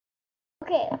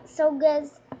Okay, so guys,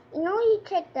 you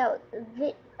checked out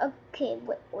the okay,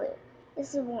 wait.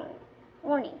 This is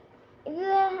warning.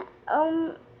 If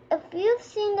if you've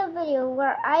seen the video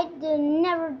where I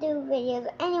never do videos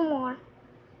anymore,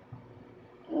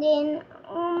 then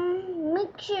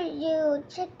make sure you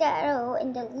check that out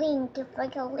in the link. If I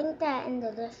can link that in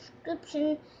the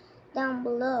description down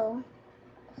below.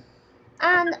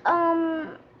 And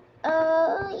yeah,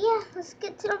 let's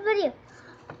get to the video.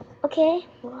 Okay.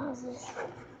 How's this?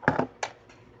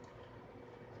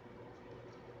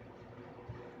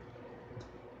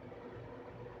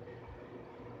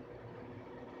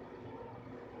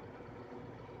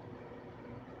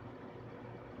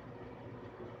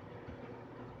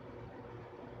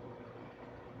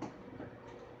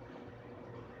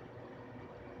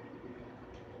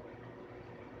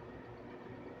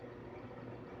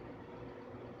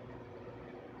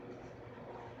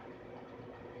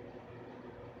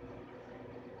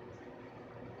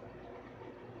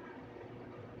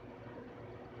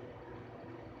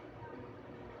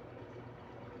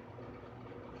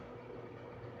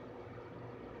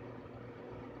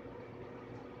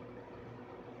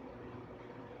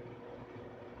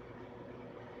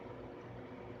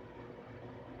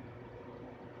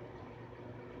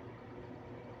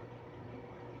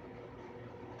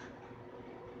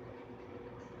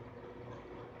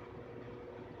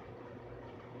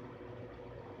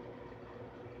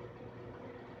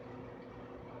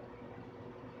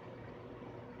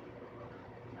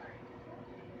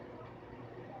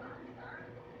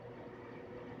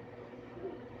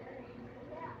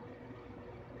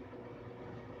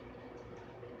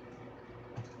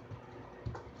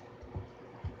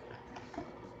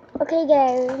 Okay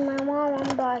guys, my mom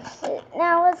unboxed it.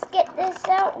 Now let's get this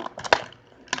out.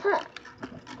 Huh.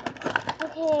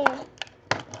 Okay.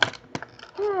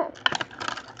 Huh.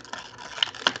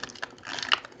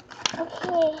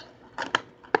 Okay.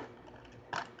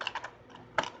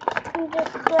 And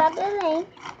just grab the thing.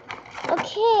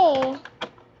 Okay.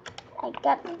 I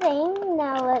got the thing.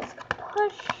 Now let's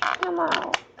push him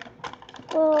out.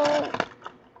 Well,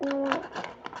 no.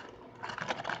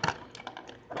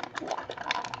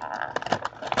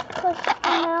 Push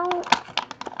him out.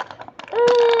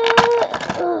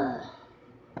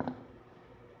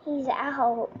 He's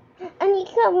out. And he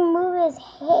can move his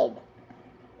head.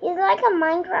 He's like a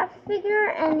Minecraft figure,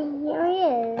 and here he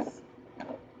is.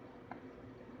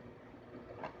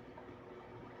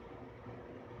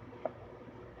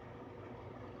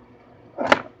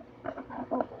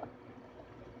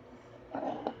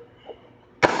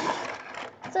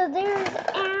 So there's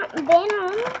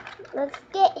antvenon. Let's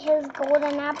get his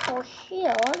golden apple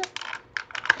shield.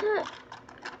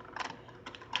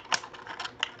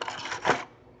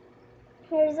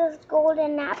 Here's his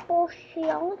golden apple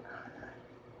shield.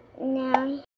 Now